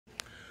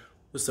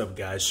What's up,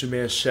 guys? It's your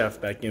man Chef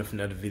back in for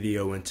another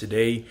video, and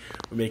today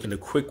we're making a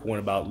quick one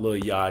about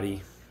Lil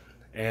Yachty.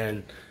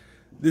 And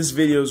this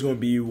video is going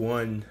to be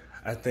one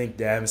I think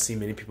that I haven't seen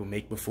many people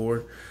make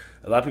before.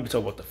 A lot of people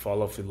talk about the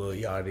fall off of Lil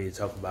Yachty,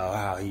 talk about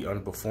how he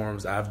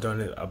underperforms. I've done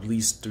it at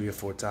least 3 or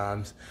 4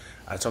 times.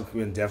 I talked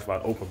in depth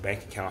about open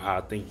bank account, how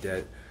I think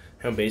that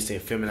him basically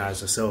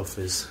feminizing himself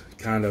is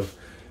kind of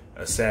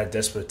a sad,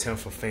 desperate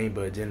attempt for fame,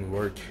 but it didn't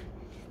work.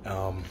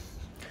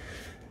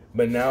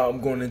 But now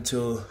I'm going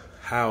into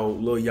how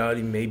Lil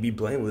Yachty may be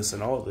blameless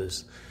in all of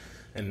this.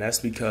 And that's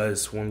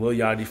because when Lil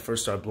Yachty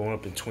first started blowing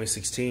up in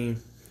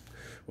 2016,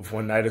 with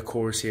One Night, of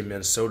course, here in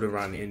Minnesota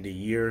around the end of the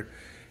year,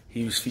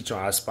 he was featured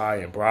on I Spy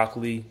and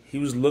Broccoli. He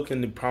was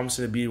looking and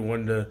promising to be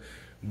one of the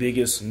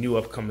biggest new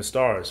upcoming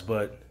stars.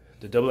 But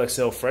the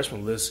XXL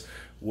freshman list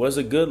was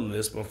a good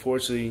list, but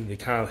unfortunately, he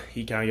kind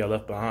of got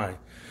left behind.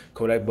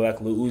 Kodak Black,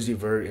 Lil Uzi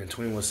Vert, and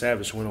 21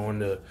 Savage went on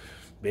to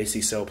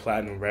basically sell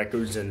platinum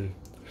records, and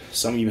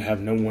some even have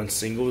 #1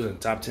 singles and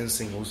top 10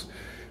 singles.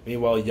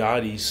 Meanwhile,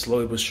 Yachty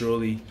slowly but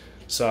surely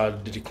saw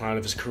the decline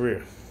of his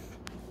career.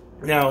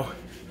 Now,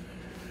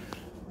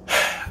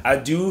 I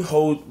do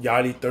hold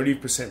Yachty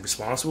 30%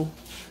 responsible,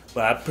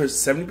 but I put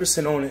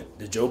 70% on it.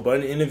 The Joe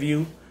Budden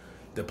interview,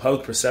 the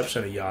public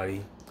perception of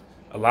Yachty.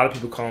 A lot of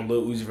people call him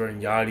Lil Uzi Vert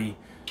and Yachty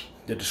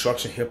the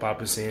destruction of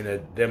hip-hop, is saying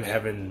that them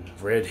having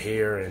red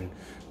hair and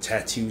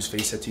tattoos,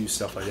 face tattoos,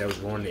 stuff like that was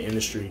ruining the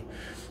industry.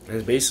 And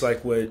it's basically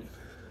like what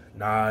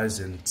Nas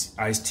and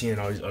Ice-T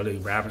and all these other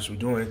rappers were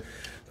doing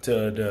to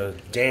the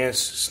dance,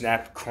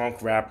 snap,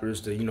 crunk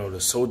rappers, the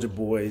Soulja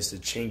Boys, the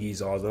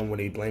Chingies, all of them, when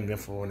they blamed them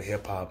for ruining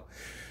hip-hop.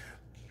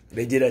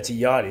 They did that to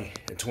Yachty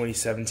in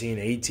 2017,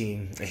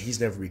 18, and he's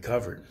never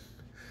recovered.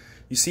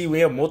 You see, we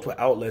have multiple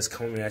outlets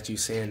coming at you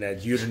saying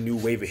that you're the new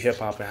wave of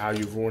hip-hop and how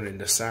you're ruining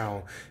the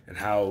sound and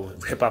how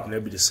hip-hop will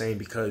never be the same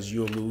because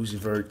you and Lil Uzi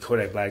Vert,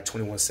 Kodak Black,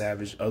 21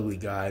 Savage, Ugly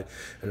God,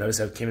 and others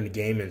have came in the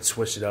game and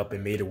switched it up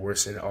and made it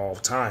worse than all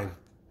time.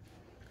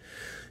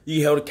 You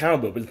get held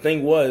accountable. But the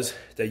thing was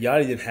that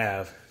Yachty didn't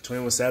have.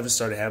 21 Savage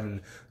started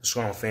having a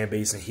strong fan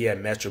base, and he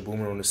had Metro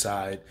Boomin on the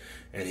side,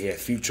 and he had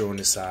Future on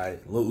the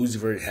side. Lil Uzi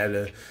Vert had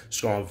a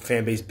strong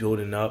fan base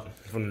building up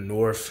from the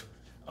north.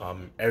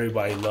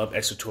 Everybody loved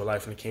Extra Tour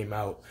Life when it came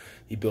out.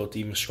 He built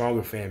an even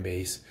stronger fan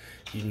base.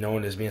 He's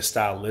known as being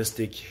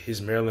stylistic.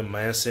 His Marilyn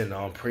Manson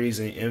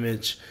praising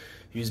image.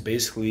 He was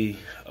basically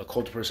a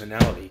cult of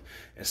personality,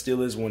 and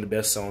still is one of the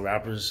best-selling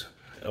rappers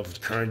of the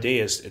current day.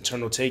 As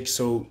Eternal Take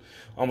sold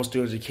almost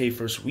 300K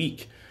first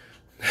week.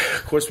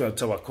 Of course, when I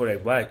talk about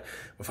Kodak Black,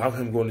 without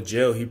him going to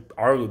jail, he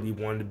arguably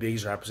one of the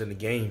biggest rappers in the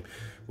game,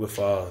 with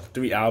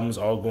 3 albums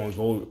all going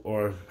gold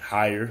or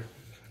higher.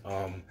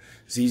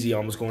 ZZ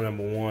almost going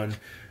 #1.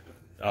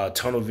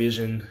 Tunnel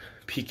Vision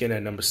peaking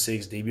at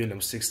 #6, debuting at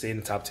 #6, stayed in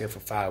the top 10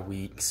 for 5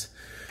 weeks.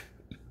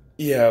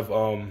 You have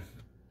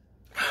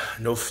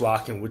No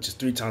Flocking, which is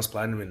 3 times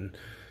platinum, and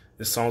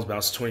this song's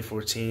about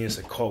 2014. It's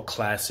a cult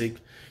classic.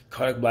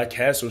 Kodak Black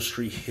has those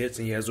street hits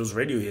and he has those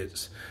radio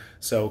hits.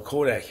 So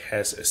Kodak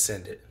has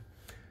ascended.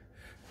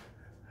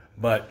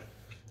 But,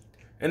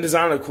 and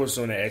Designer, of course,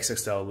 on the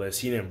XXL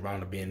list, he didn't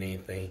round up being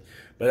anything.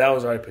 But that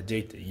was already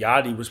predicted.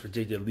 Yachty was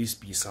predicted to at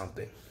least be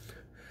something.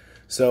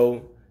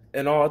 So,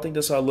 in all, I think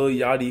that's how Lil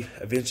Yachty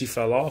eventually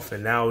fell off.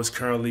 And now is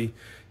currently,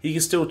 he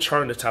can still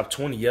chart in the top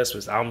 20, yes, but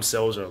his album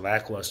sales are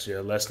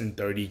lackluster, less than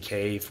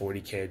 30K,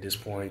 40K at this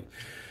point.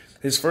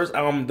 His first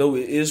album, though,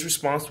 is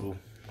responsible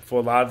for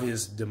a lot of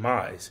his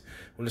demise.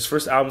 When his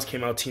first albums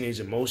came out,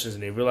 Teenage Emotions,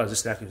 and they realized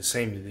it's not going to be the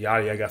same as the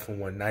Yachty I got from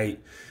One Night,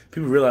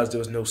 people realized there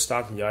was no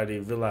stock in Yachty. They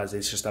realized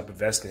they should stop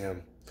investing in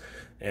him.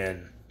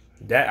 And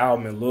that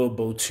album and Lil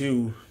Bo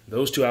 2,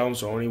 those 2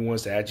 albums are the only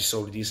ones that actually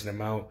sold a decent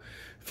amount.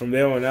 From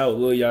there on out,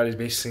 Lil Yachty is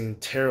basically seeing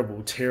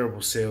terrible,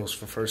 terrible sales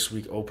for first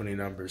week opening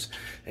numbers.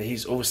 And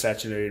he's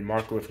oversaturated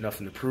market with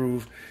nothing to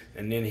prove.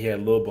 And then he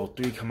had Lil Bo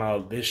 3 come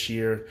out this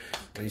year.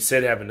 And he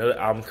said he have another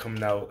album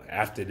coming out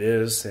after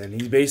this. And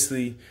he's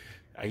basically,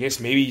 I guess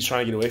maybe he's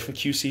trying to get away from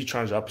QC,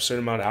 trying to drop a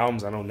certain amount of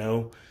albums. I don't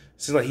know.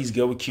 It seems like he's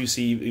good with QC,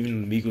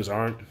 even the Migos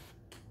aren't.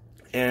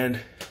 And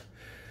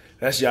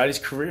that's Yachty's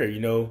career,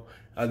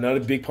 Another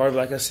big part of it,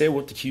 like I said,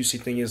 what the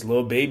QC thing is,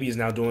 Lil Baby is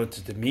now doing it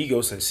to the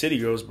Migos and City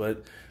Girls,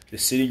 but the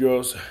City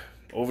Girls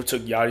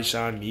overtook Yachty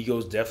shine.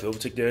 Migos definitely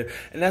overtook there.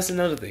 And that's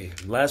another thing.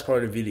 Last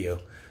part of the video.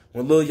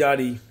 When Lil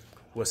Yachty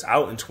was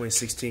out in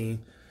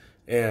 2016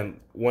 and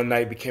One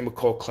Night became a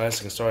cult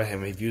classic and started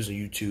having views on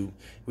YouTube,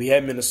 we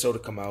had Minnesota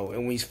come out.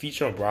 And when he's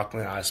featured on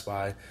Broccoli and I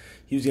Spy,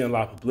 he was getting a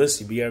lot of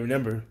publicity. But you gotta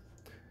remember,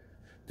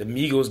 the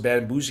Migos Bad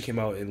and Bougie came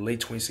out in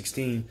late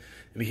 2016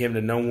 and became the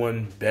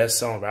 #1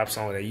 best-selling rap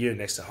song of that year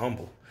next to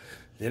Humble.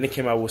 Then it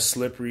came out with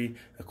Slippery.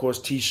 Of course,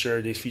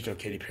 T-Shirt, they featured on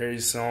Katy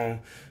Perry's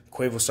song.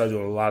 Quavo started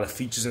doing a lot of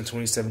features in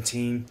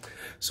 2017.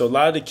 So a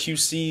lot of the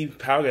QC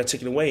power got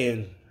taken away.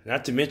 And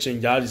not to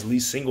mention, Yachty's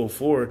lead single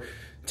for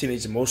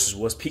Teenage Emotions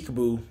was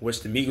Peekaboo,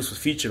 which the Migos was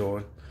featured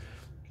on.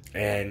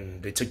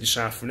 And they took the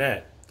shine from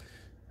that.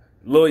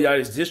 Lil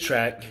Yachty's diss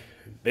track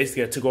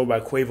basically got took over by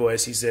Quavo,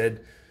 as he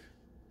said,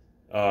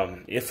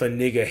 If a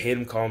nigga hate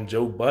him, call him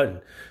Joe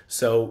Budden.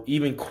 So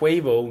even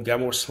Quavo got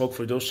more smoke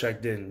for those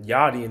tracks than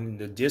Yachty, and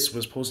the diss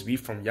was supposed to be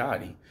from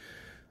Yachty.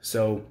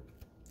 So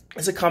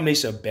it's a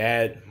combination of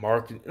bad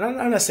marketing.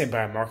 I'm not saying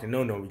bad marketing.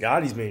 No.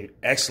 Yachty's been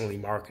excellently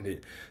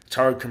marketed.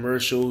 Target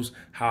commercials,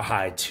 How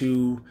High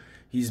 2.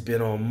 He's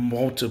been on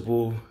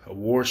multiple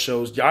award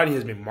shows. Yachty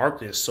has been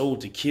marketed and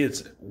sold to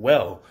kids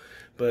well.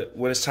 But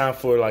when it's time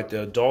for like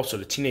the adults or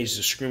the teenagers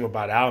to scream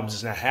about albums,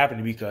 it's not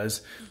happening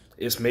because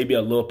it's maybe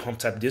a little pump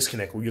type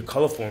disconnect where you're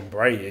colorful and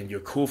bright and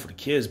you're cool for the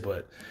kids.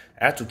 But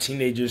actual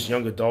teenagers,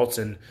 young adults,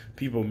 and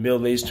people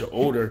middle-aged to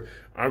older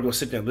aren't going to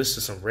sit there and listen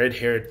to some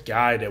red-haired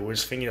guy that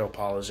wears fingernail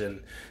polish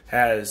and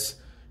has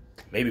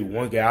maybe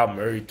one good album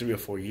every 3 or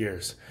 4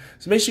 years.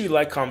 So make sure you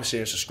like, comment,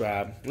 share, and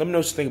subscribe. Let me know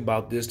what you think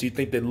about this. Do you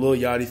think that Lil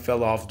Yachty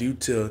fell off due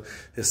to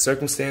his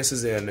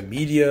circumstances and the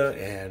media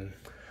and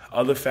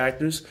other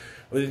factors?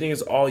 Or do you think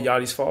it's all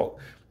Yachty's fault?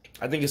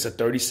 I think it's a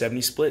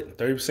 30-70 split.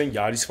 30%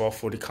 Yachty's fault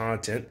for the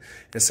content,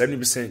 and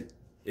 70%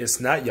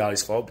 it's not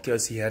Yachty's fault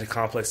because he had a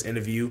complex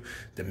interview.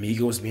 The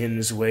Migos being in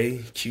his way.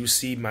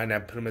 QC might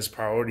not put him as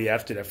priority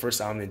after that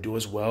first album didn't do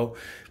as well.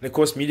 And of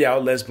course, media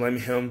outlets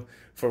blaming him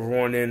for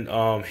ruining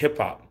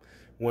hip-hop.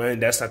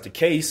 When that's not the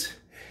case,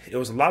 it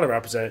was a lot of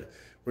rappers that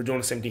were doing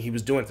the same thing he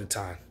was doing at the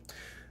time.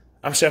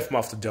 I'm Chef from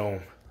Off the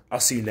Dome. I'll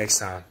see you next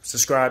time.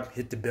 Subscribe,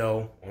 hit the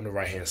bell on the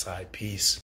right-hand side. Peace.